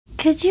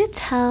Could you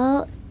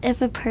tell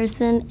if a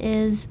person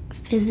is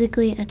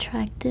physically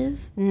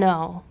attractive?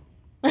 No.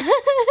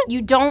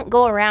 You don't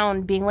go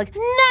around being like,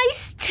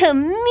 nice to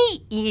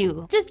meet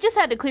you. Just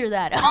had to clear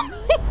that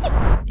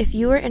up. If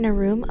you were in a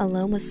room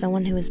alone with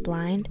someone who is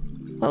blind,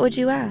 what would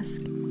you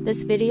ask?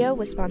 This video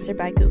was sponsored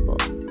by Google.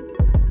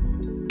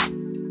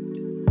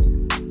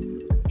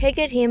 Hey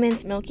good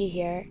humans, Milky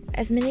here.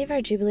 As many of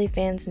our Jubilee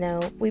fans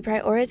know, we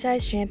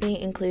prioritize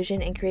championing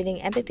inclusion and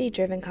creating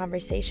empathy-driven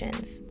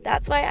conversations.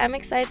 That's why I'm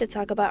excited to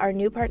talk about our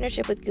new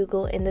partnership with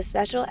Google in this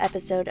special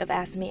episode of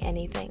Ask Me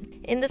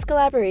Anything. In this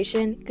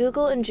collaboration,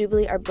 Google and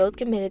Jubilee are both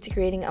committed to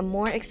creating a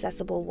more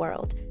accessible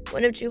world.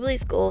 One of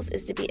Jubilee's goals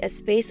is to be a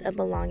space of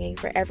belonging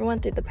for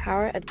everyone through the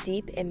power of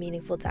deep and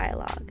meaningful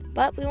dialogue.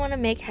 But we want to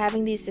make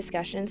having these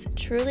discussions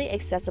truly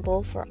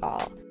accessible for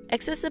all.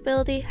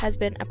 Accessibility has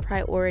been a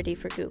priority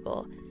for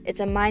Google.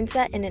 It's a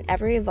mindset in an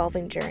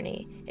ever-evolving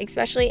journey,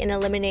 especially in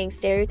eliminating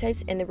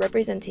stereotypes in the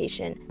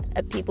representation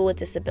of people with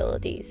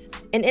disabilities.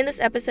 And in this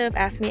episode of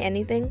Ask Me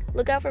Anything,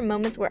 look out for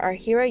moments where our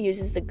hero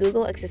uses the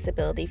Google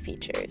accessibility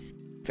features.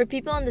 For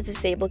people in the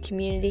disabled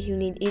community who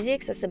need easy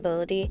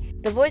accessibility,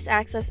 the voice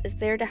access is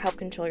there to help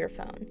control your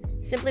phone,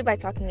 simply by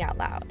talking out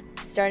loud,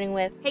 starting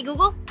with, Hey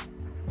Google,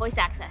 voice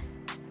access.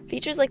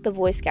 Features like the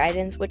voice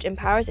guidance, which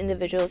empowers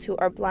individuals who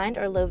are blind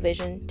or low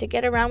vision to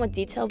get around with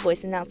detailed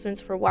voice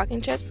announcements for walking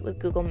trips with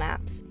Google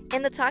Maps.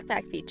 And the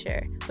TalkBack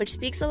feature, which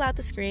speaks aloud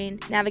the screen,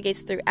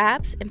 navigates through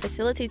apps, and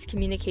facilitates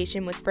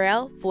communication with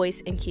Braille,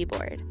 voice, and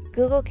keyboard.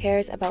 Google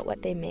cares about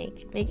what they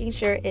make, making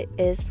sure it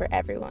is for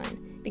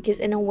everyone. Because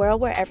in a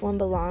world where everyone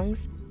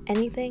belongs,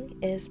 anything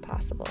is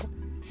possible.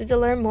 So to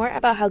learn more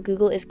about how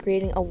Google is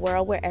creating a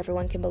world where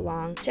everyone can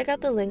belong, check out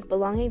the link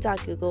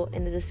belonging.google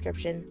in the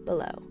description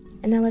below.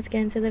 And now let's get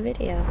into the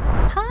video.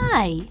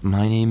 Hi.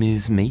 My name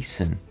is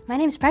Mason. My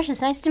name's Precious.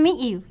 Nice to meet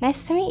you.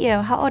 Nice to meet you.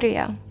 How old are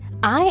you?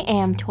 I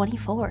am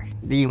 24.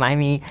 Do you mind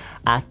me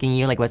asking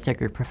you, like, what's like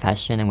your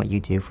profession and what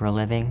you do for a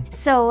living?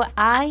 So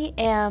I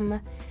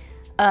am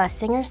a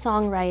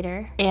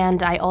singer-songwriter,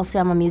 and I also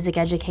am a music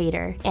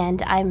educator.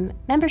 And I'm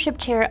membership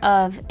chair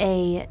of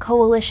a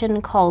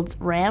coalition called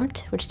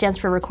RAMPed, which stands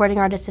for Recording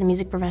Artists and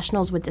Music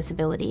Professionals with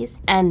Disabilities.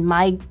 And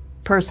my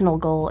personal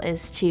goal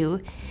is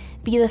to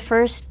be the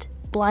first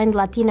blind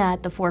Latina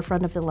at the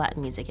forefront of the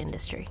Latin music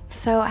industry.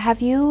 So have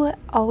you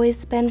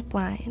always been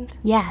blind?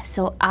 Yeah,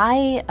 so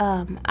I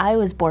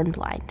was born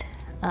blind.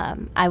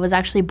 I was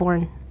actually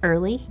born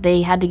early.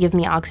 They had to give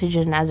me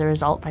oxygen. As a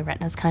result, my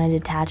retina's kind of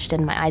detached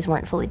and my eyes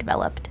weren't fully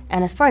developed.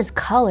 And as far as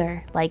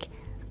color, like,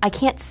 I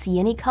can't see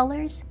any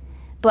colors,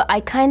 but I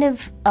kind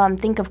of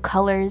think of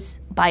colors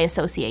by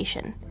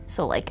association.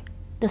 So like,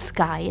 the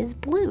sky is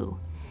blue,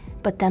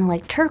 but then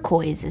like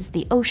turquoise is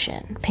the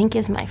ocean. Pink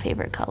is my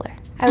favorite color.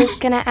 I was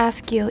gonna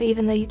ask you,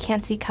 even though you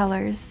can't see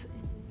colors,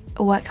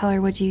 what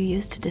color would you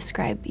use to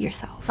describe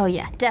yourself? Oh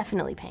yeah,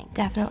 definitely pink.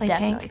 Definitely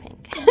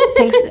pink.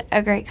 Pink's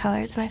a great color.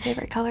 It's my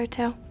favorite color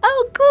too.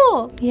 Oh,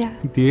 cool. Yeah.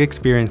 Do you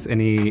experience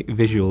any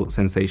visual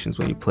sensations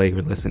when you play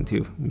or listen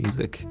to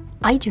music?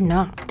 I do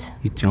not.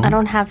 You don't? I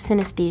don't have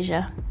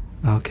synesthesia,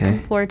 Okay.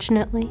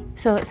 unfortunately.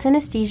 So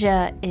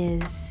synesthesia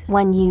is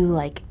when you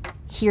like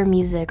hear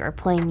music or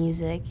play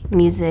music.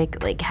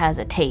 Music like has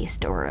a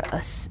taste or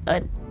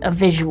a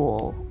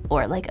visual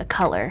or like a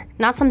color.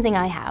 Not something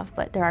I have,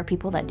 but there are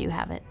people that do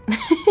have it.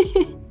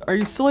 Are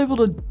you still able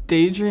to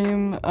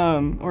daydream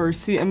or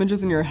see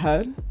images in your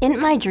head? In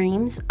my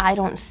dreams, I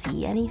don't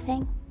see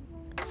anything.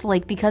 So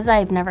like, because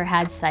I've never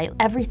had sight,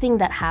 everything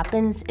that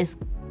happens is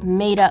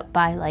made up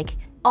by like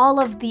all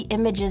of the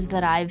images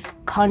that I've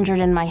conjured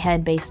in my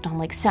head based on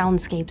like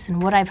soundscapes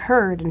and what I've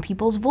heard and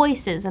people's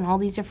voices and all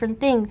these different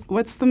things.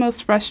 What's the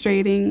most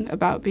frustrating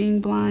about being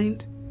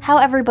blind? How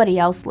everybody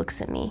else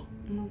looks at me.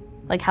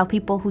 Like how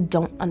people who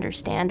don't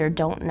understand or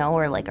don't know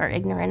or like are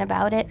ignorant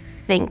about it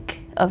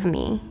think of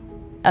me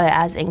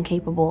as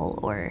incapable,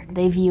 or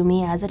they view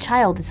me as a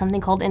child. It's something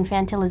called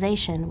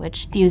infantilization,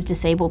 which views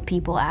disabled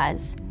people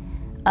as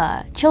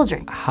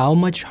children. How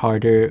much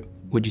harder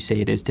would you say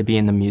it is to be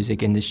in the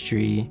music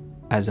industry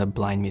as a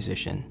blind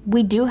musician?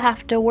 We do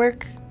have to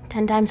work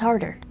 10 times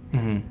harder.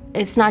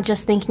 It's not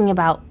just thinking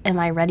about, am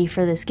I ready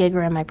for this gig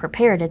or am I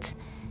prepared? It's,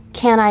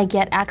 can I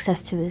get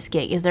access to this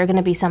gig? Is there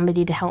gonna be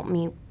somebody to help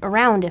me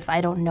around if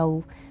I don't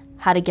know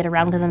how to get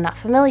around because I'm not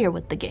familiar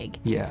with the gig?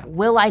 Yeah.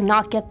 Will I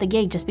not get the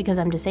gig just because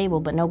I'm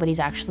disabled, but nobody's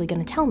actually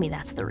gonna tell me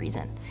that's the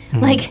reason?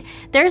 Like,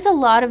 there's a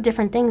lot of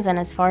different things, and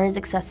as far as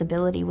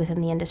accessibility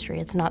within the industry,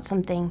 it's not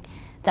something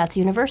that's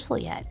universal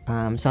yet.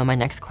 So my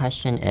next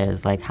question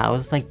is, like,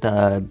 how's like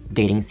the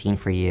dating scene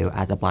for you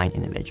as a blind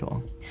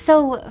individual?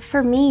 So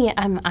for me,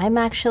 I'm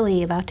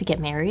actually about to get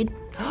married.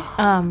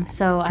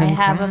 So I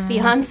have a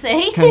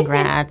fiance.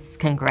 Congrats.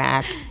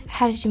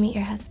 How did you meet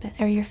your husband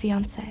or your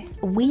fiance?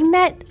 We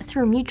met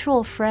through a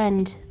mutual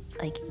friend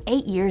like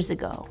 8 years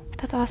ago.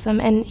 That's awesome.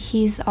 And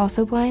he's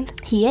also blind?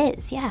 He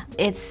is, yeah.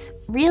 It's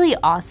really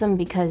awesome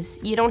because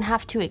you don't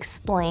have to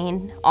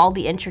explain all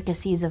the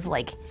intricacies of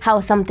like how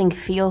something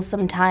feels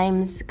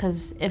sometimes,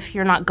 because if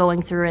you're not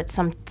going through it,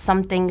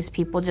 some things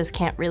people just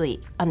can't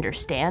really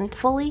understand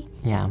fully.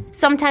 Yeah.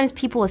 Sometimes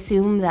people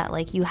assume that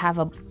like you have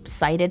a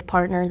sighted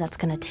partner that's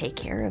gonna take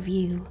care of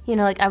you. You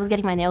know, like I was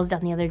getting my nails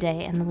done the other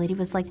day and the lady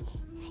was like,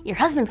 your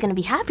husband's gonna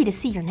be happy to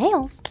see your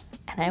nails.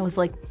 And I was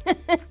like,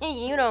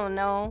 you don't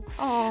know.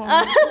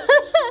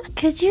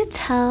 Could you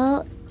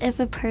tell if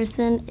a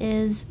person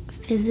is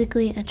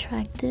physically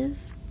attractive?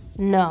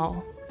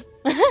 No.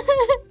 I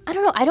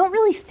don't know. I don't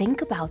really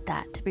think about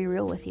that, to be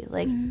real with you.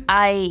 Like,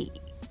 I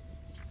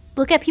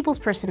look at people's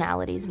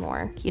personalities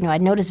more. You know, I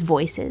notice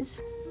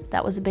voices.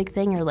 That was a big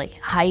thing. Or like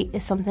height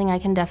is something I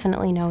can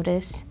definitely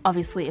notice.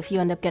 Obviously, if you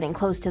end up getting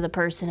close to the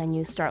person and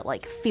you start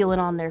like feeling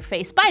on their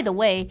face. By the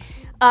way,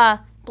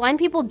 blind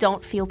people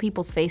don't feel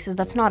people's faces.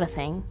 That's not a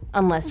thing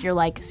unless you're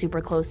like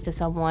super close to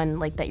someone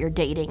like that you're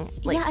dating.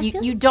 Like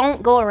Yeah, you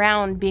don't go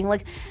around being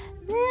like,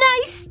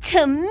 nice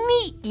to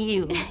meet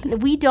you.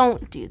 We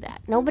don't do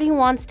that. Nobody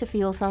wants to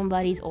feel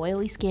somebody's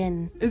oily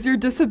skin. Is your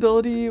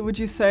disability, would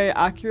you say,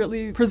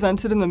 accurately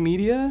presented in the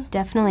media?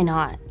 Definitely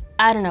not.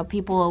 I don't know,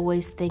 people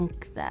always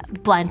think that a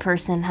blind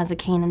person has a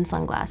cane and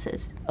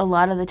sunglasses. A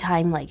lot of the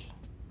time, like,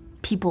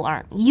 people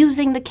aren't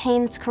using the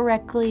canes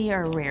correctly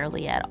or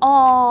rarely at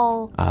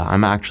all.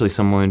 I'm actually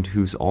someone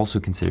who's also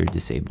considered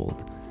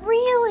disabled.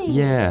 Really?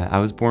 Yeah, I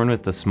was born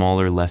with a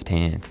smaller left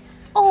hand.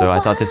 So I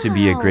thought this would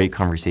be a great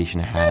conversation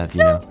to have,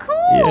 That's so cool!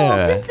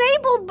 Yeah.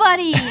 Disabled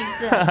buddies!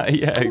 Yeah,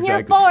 exactly.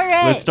 Here for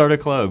it! Let's start a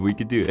club, we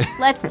could do it.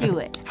 Let's do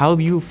it. How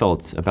have you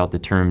felt about the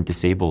term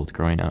disabled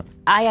growing up?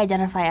 I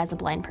identify as a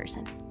blind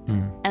person.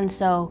 And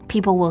so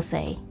people will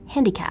say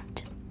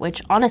handicapped,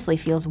 which honestly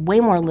feels way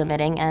more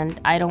limiting,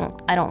 and I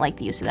don't like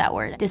the use of that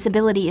word.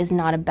 Disability is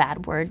not a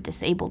bad word,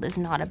 disabled is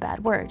not a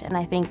bad word, and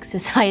I think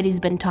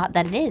society's been taught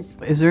that it is.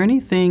 Is there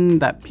anything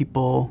that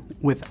people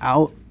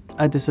without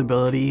a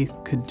disability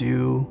could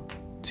do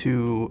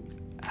to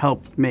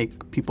help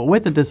make people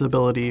with a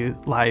disability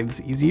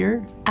lives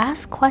easier?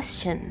 Ask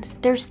questions.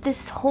 There's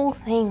this whole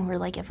thing where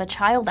like if a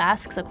child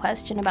asks a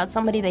question about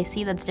somebody they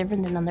see that's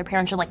different than them, their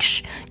parents are like,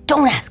 shh,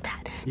 don't ask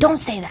that, don't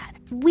say that.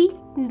 We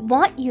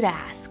want you to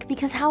ask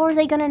because how are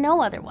they gonna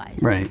know otherwise?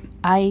 Right.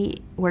 I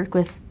work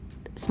with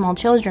small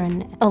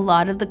children. A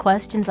lot of the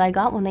questions I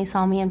got when they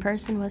saw me in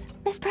person was,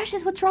 Miss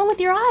Precious, what's wrong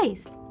with your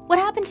eyes? What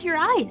happened to your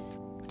eyes?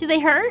 Do they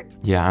hurt?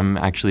 Yeah, I'm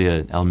actually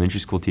an elementary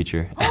school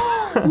teacher.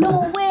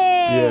 No way!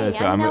 Yeah,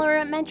 so I'm an I'm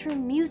elementary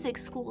music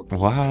school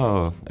teacher.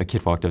 Wow. A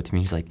kid walked up to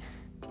me, he's like,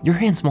 your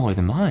hand's smaller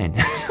than mine.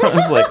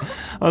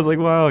 I was like,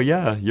 wow,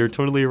 yeah, you're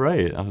totally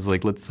right. I was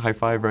like, let's high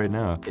five right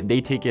now.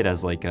 They take it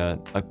as like a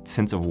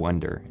sense of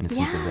wonder and a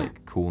sense of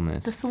like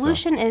coolness. The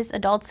solution is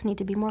adults need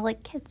to be more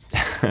like kids.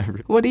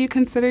 What do you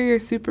consider your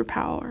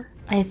superpower?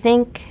 I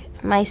think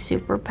my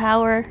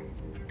superpower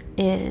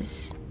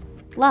is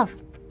love.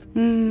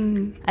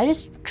 I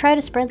just try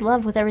to spread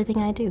love with everything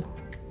I do.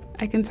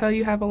 I can tell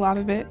you have a lot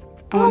of it.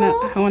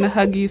 I wanna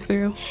hug you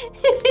through,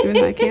 even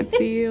though I can't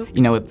see you.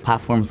 You know, with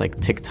platforms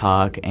like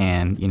TikTok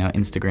and, you know,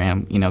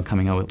 Instagram, you know,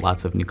 coming out with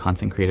lots of new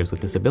content creators with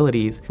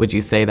disabilities, would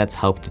you say that's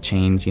helped to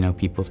change, you know,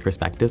 people's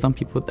perspectives on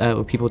people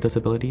with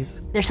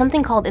disabilities? There's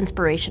something called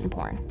inspiration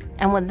porn.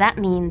 And what that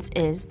means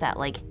is that,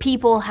 like,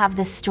 people have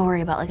this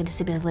story about, like, a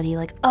disability,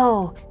 like,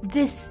 oh,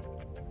 this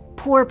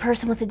poor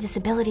person with a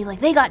disability,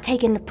 like they got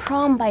taken to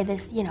prom by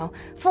this, you know,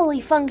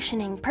 fully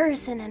functioning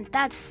person, and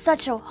that's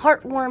such a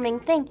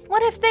heartwarming thing.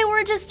 What if they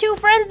were just two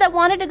friends that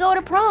wanted to go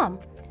to prom?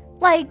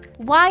 Like,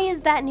 why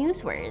is that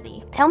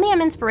newsworthy? Tell me I'm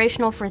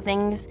inspirational for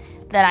things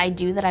that I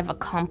do that I've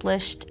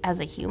accomplished as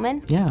a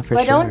human. Yeah, for sure.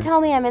 But don't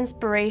tell me I'm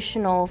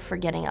inspirational for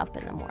getting up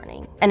in the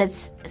morning. And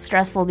it's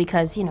stressful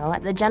because, you know,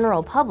 the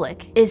general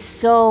public is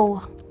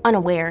so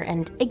unaware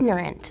and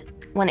ignorant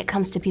when it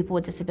comes to people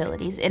with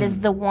disabilities. It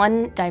is the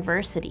one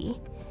diversity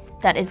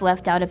that is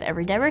left out of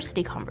every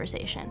diversity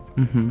conversation.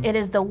 It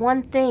is the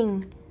one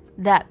thing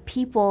that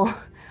people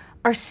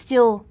are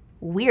still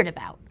weird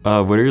about.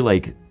 What are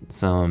like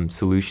some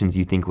solutions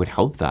you think would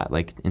help that,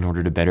 like in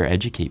order to better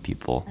educate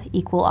people?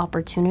 Equal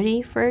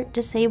opportunity for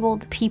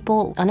disabled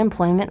people.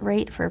 Unemployment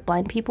rate for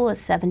blind people is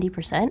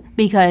 70%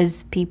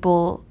 because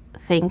people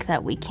think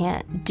that we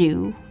can't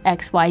do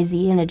X, Y,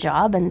 Z in a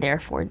job and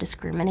therefore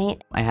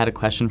discriminate. I had a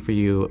question for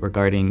you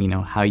regarding, you know,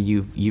 how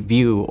you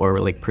view or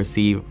like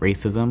perceive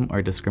racism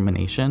or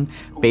discrimination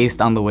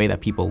based on the way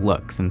that people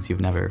look, since you've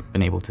never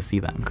been able to see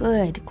them.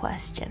 Good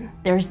question.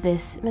 There's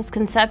this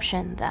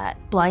misconception that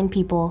blind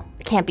people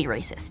can't be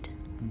racist.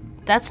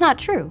 That's not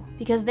true,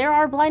 because there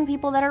are blind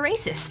people that are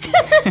racist.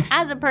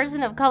 As a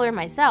person of color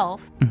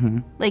myself,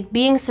 like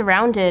being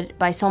surrounded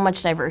by so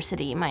much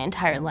diversity my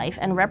entire life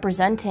and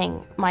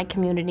representing my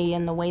community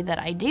in the way that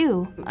I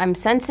do, I'm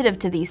sensitive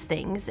to these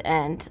things,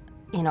 and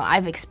you know,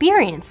 I've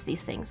experienced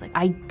these things. Like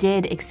I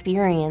did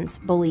experience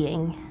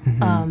bullying.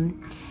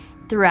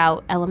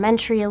 throughout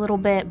elementary a little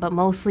bit, but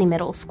mostly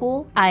middle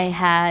school. I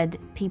had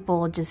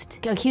people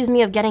just accuse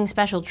me of getting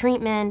special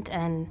treatment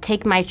and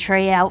take my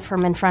tray out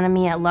from in front of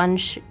me at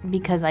lunch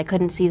because I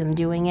couldn't see them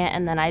doing it,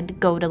 and then I'd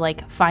go to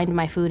like find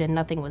my food and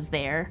nothing was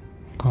there.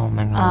 Oh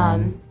my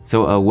God.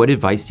 So what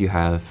advice do you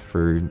have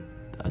for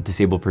a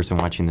disabled person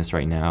watching this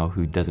right now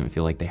who doesn't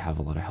feel like they have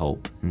a lot of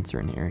help in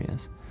certain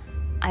areas?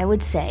 I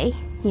would say,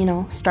 you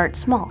know, start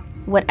small.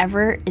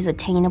 Whatever is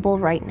attainable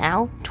right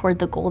now toward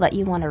the goal that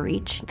you want to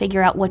reach,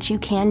 figure out what you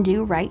can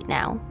do right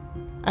now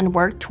and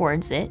work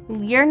towards it.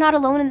 You're not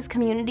alone in this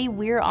community.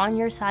 We're on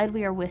your side.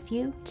 We are with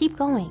you. Keep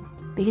going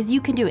because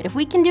you can do it. If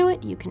we can do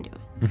it, you can do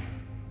it.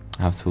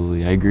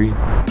 Absolutely, I agree.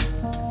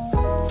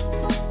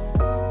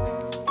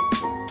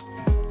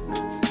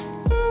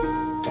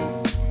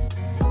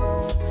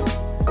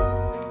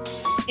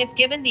 If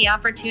given the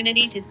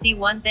opportunity to see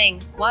one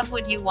thing, what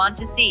would you want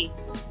to see?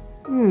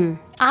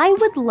 I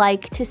would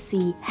like to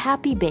see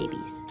happy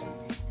babies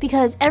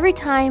because every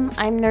time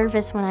I'm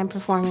nervous when I'm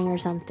performing or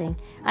something,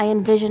 I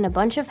envision a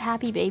bunch of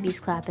happy babies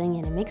clapping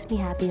and it makes me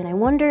happy, and I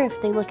wonder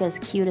if they look as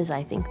cute as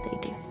I think they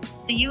do.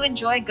 Do you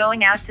enjoy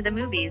going out to the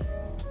movies?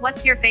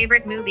 What's your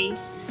favorite movie?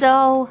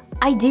 So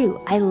I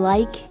do. I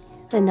like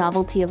the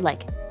novelty of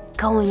like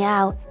going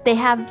out. They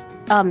have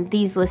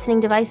these listening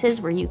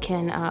devices where you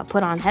can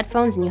put on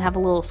headphones and you have a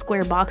little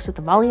square box with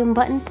a volume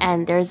button,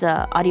 and there's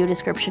a audio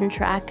description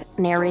track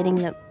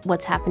narrating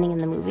what's happening in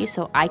the movie,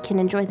 so I can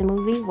enjoy the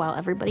movie while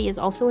everybody is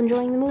also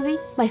enjoying the movie.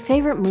 My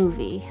favorite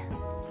movie,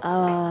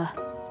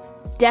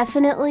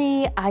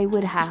 definitely I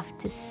would have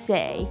to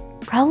say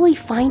probably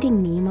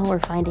Finding Nemo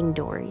or Finding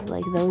Dory,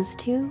 like those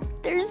two.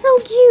 They're so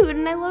cute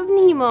and I love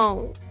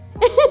Nemo.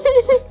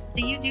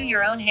 Do you do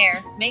your own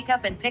hair,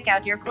 makeup, and pick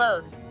out your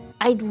clothes?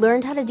 I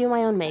learned how to do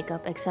my own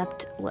makeup,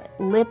 except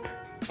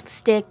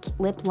lipstick,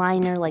 lip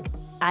liner, like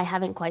I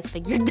haven't quite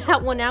figured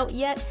that one out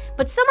yet,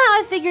 but somehow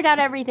I figured out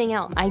everything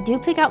else. I do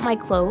pick out my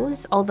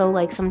clothes, although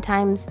like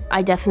sometimes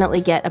I definitely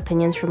get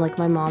opinions from like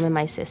my mom and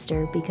my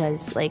sister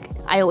because like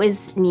I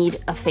always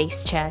need a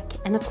face check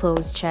and a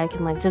clothes check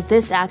and like, does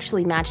this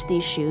actually match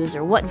these shoes,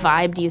 or what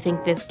vibe do you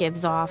think this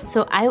gives off?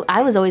 So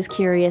I was always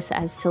curious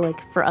as to like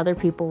for other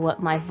people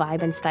what my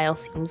vibe and style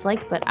seems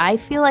like, but I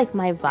feel like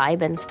my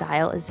vibe and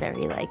style is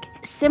very like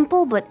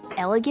simple but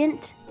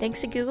elegant.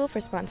 Thanks to Google for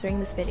sponsoring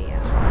this video.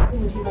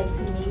 Would you like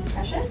to meet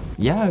Precious?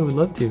 Yeah, I would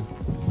love to.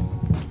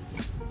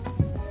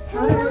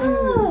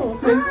 Hello.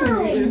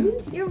 Hi.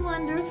 You're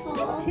wonderful.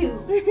 Too.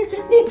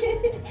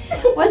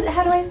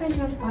 How do I find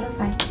you on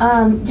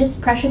Spotify? Just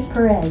Precious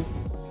Perez.